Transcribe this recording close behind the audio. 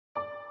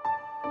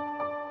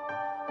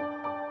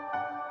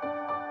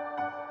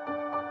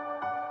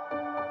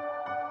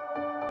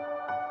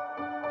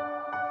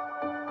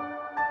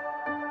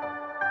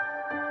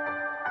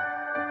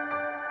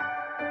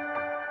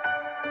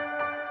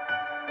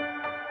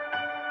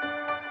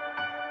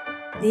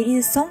There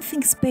is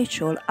something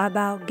special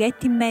about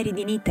getting married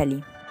in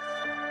Italy.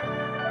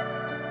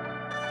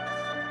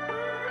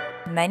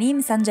 My name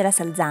is Angela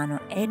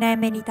Salzano and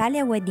I'm an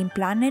Italian wedding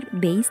planner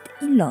based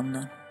in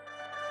London.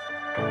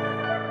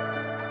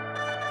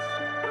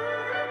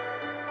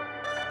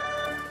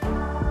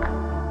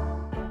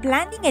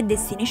 Planning a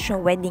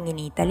destination wedding in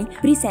Italy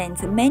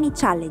presents many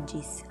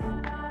challenges.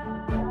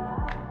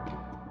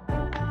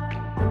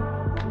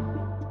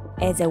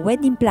 As a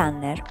wedding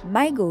planner,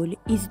 my goal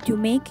is to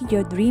make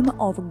your dream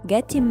of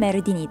getting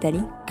married in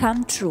Italy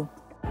come true.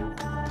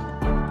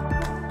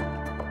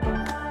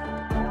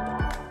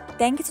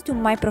 Thanks to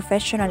my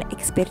professional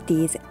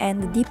expertise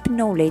and deep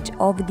knowledge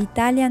of the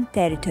Italian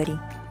territory,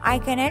 I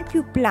can help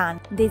you plan,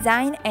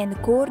 design and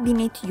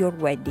coordinate your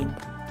wedding.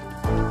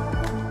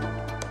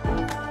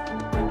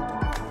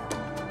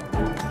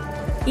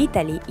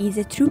 Italy is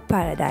a true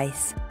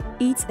paradise.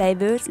 Its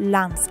diverse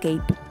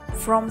landscape,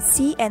 from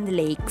sea and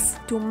lakes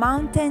to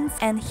mountains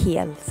and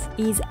hills,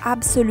 is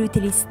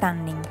absolutely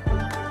stunning.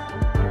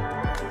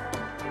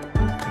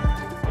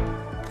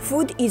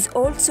 Food is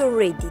also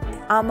rated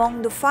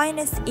among the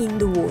finest in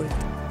the world.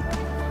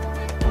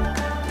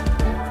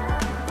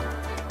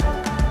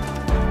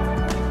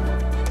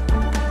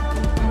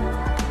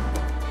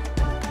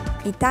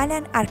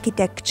 Italian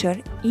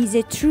architecture is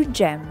a true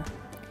gem.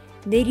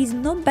 There is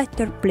no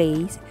better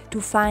place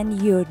to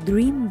find your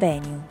dream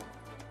venue.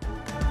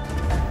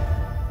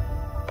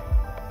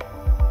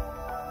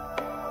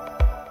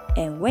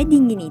 And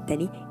wedding in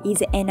Italy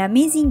is an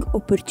amazing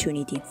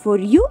opportunity for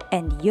you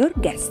and your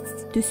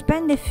guests to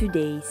spend a few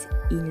days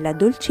in La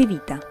Dolce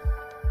Vita.